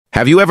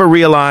Have you ever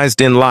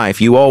realized in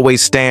life you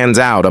always stands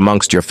out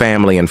amongst your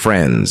family and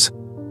friends?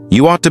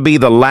 You ought to be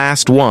the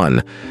last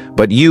one,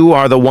 but you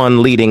are the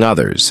one leading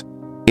others.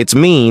 It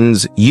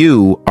means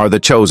you are the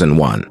chosen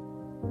one.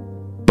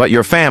 But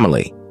your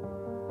family,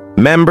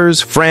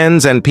 members,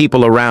 friends, and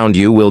people around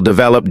you will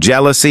develop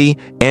jealousy,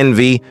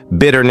 envy,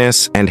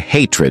 bitterness, and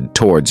hatred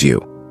towards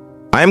you.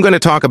 I am going to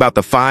talk about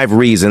the 5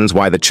 reasons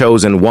why the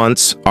chosen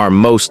ones are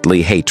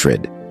mostly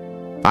hatred.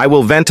 I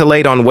will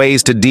ventilate on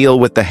ways to deal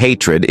with the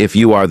hatred if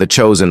you are the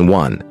chosen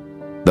one.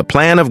 The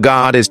plan of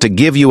God is to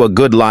give you a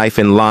good life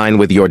in line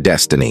with your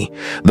destiny.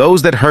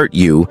 Those that hurt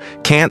you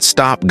can't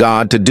stop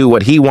God to do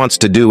what He wants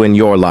to do in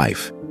your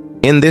life.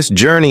 In this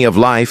journey of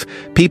life,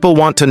 people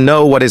want to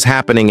know what is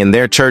happening in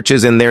their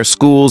churches, in their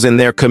schools, in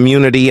their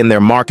community, in their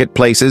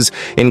marketplaces,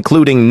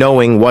 including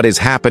knowing what is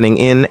happening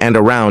in and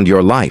around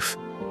your life.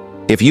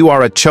 If you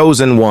are a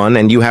chosen one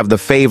and you have the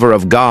favor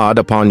of God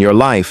upon your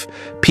life,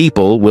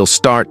 people will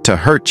start to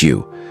hurt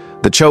you.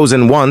 The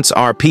chosen ones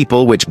are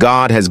people which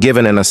God has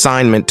given an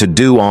assignment to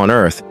do on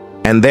earth,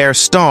 and their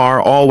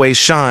star always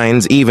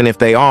shines even if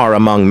they are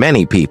among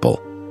many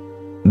people.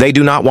 They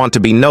do not want to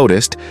be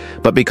noticed,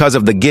 but because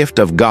of the gift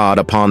of God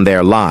upon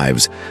their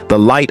lives, the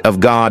light of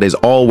God is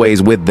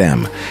always with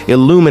them,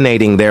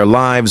 illuminating their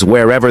lives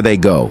wherever they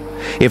go.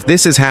 If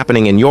this is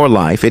happening in your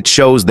life, it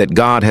shows that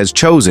God has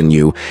chosen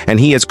you and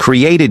He has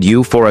created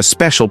you for a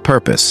special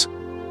purpose.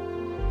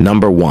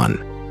 Number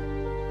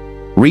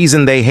 1.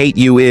 Reason they hate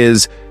you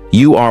is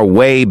you are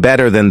way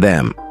better than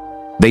them.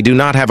 They do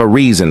not have a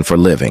reason for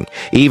living.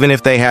 Even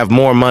if they have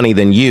more money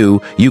than you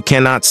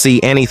cannot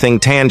see anything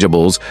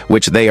tangibles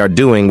which they are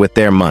doing with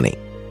their money.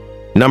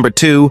 Number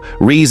 2,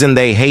 reason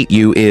they hate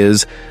you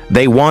is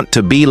they want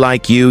to be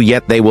like you,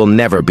 yet they will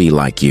never be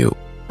like you.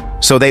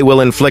 So they will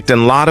inflict a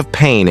lot of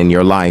pain in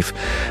your life.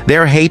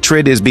 Their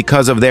hatred is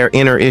because of their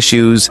inner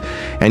issues,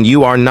 and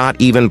you are not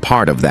even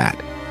part of that.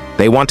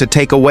 They want to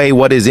take away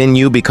what is in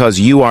you because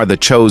you are the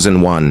chosen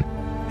one,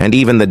 and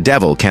even the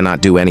devil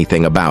cannot do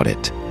anything about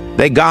it.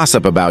 They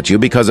gossip about you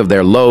because of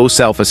their low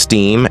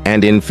self-esteem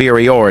and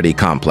inferiority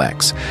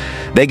complex.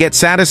 They get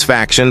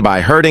satisfaction by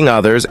hurting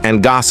others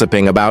and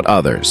gossiping about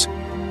others.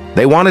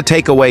 They want to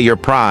take away your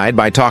pride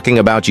by talking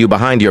about you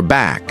behind your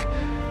back.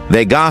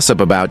 They gossip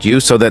about you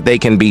so that they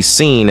can be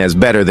seen as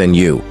better than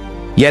you.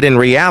 Yet in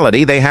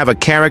reality, they have a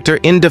character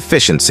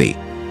indeficiency.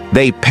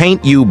 They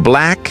paint you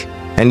black,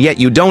 and yet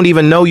you don't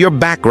even know your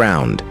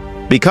background.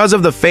 Because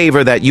of the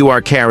favor that you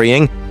are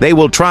carrying, they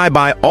will try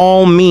by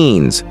all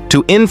means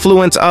to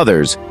influence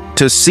others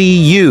to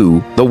see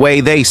you the way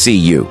they see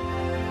you.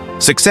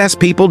 Success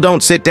people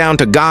don't sit down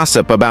to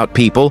gossip about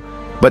people,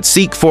 but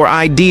seek for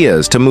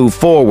ideas to move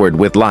forward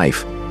with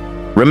life.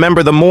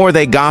 Remember, the more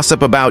they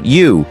gossip about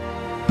you,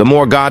 the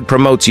more God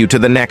promotes you to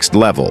the next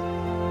level.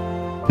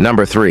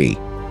 Number 3,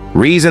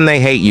 reason they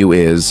hate you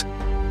is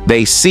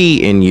they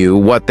see in you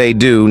what they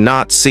do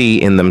not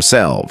see in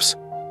themselves.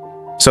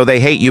 So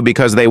they hate you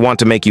because they want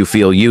to make you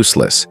feel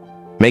useless,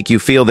 make you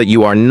feel that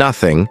you are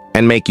nothing,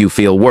 and make you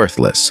feel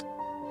worthless.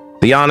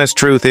 The honest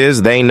truth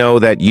is they know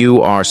that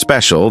you are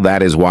special.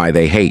 That is why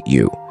they hate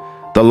you.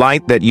 The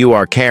light that you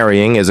are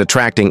carrying is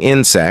attracting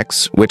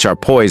insects, which are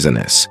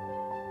poisonous.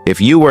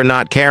 If you were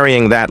not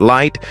carrying that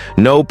light,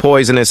 no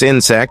poisonous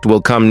insect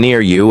will come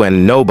near you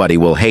and nobody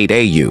will hate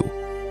you.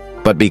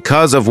 But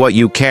because of what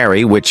you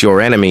carry, which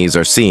your enemies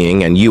are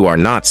seeing and you are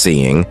not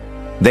seeing,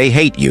 they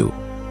hate you.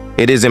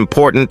 It is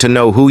important to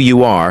know who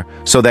you are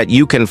so that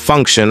you can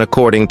function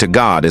according to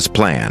God's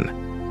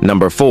plan.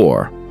 Number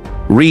 4,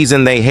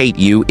 reason they hate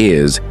you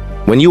is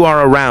when you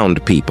are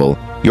around people,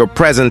 your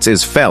presence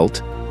is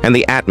felt and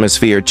the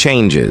atmosphere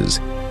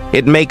changes.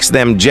 It makes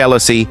them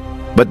jealousy,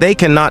 but they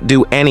cannot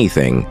do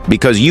anything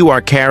because you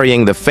are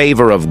carrying the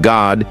favor of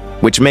God,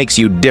 which makes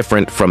you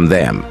different from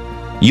them.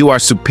 You are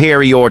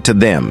superior to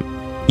them.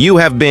 You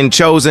have been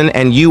chosen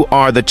and you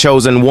are the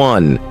chosen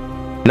one.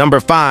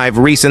 Number 5,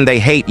 reason they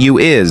hate you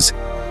is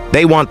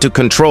they want to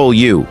control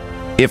you.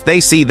 If they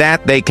see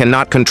that they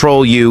cannot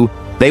control you,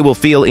 they will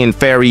feel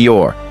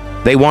inferior.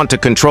 They want to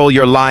control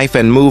your life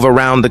and move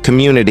around the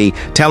community,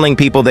 telling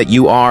people that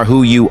you are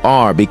who you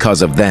are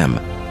because of them.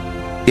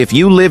 If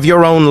you live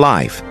your own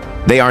life,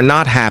 they are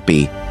not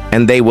happy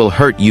and they will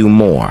hurt you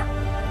more.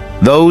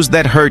 Those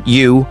that hurt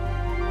you,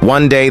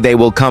 one day they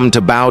will come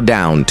to bow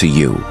down to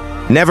you.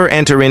 Never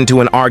enter into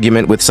an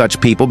argument with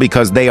such people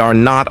because they are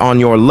not on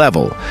your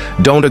level.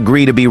 Don't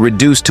agree to be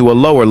reduced to a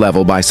lower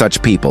level by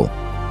such people.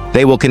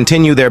 They will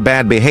continue their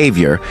bad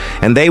behavior,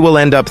 and they will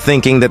end up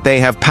thinking that they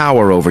have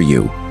power over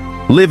you.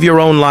 Live your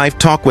own life,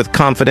 talk with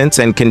confidence,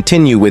 and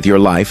continue with your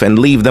life and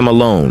leave them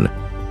alone.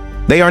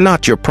 They are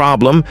not your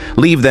problem.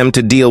 Leave them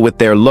to deal with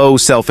their low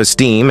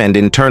self-esteem and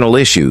internal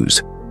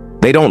issues.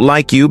 They don't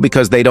like you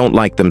because they don't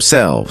like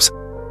themselves.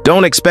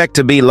 Don't expect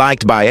to be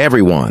liked by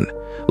everyone.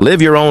 Live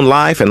your own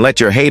life and let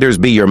your haters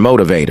be your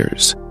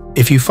motivators.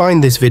 If you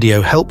find this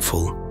video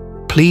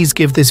helpful, please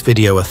give this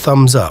video a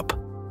thumbs up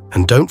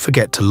and don't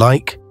forget to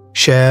like,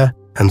 share,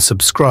 and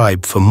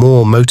subscribe for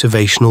more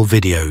motivational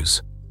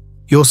videos.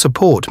 Your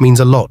support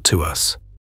means a lot to us.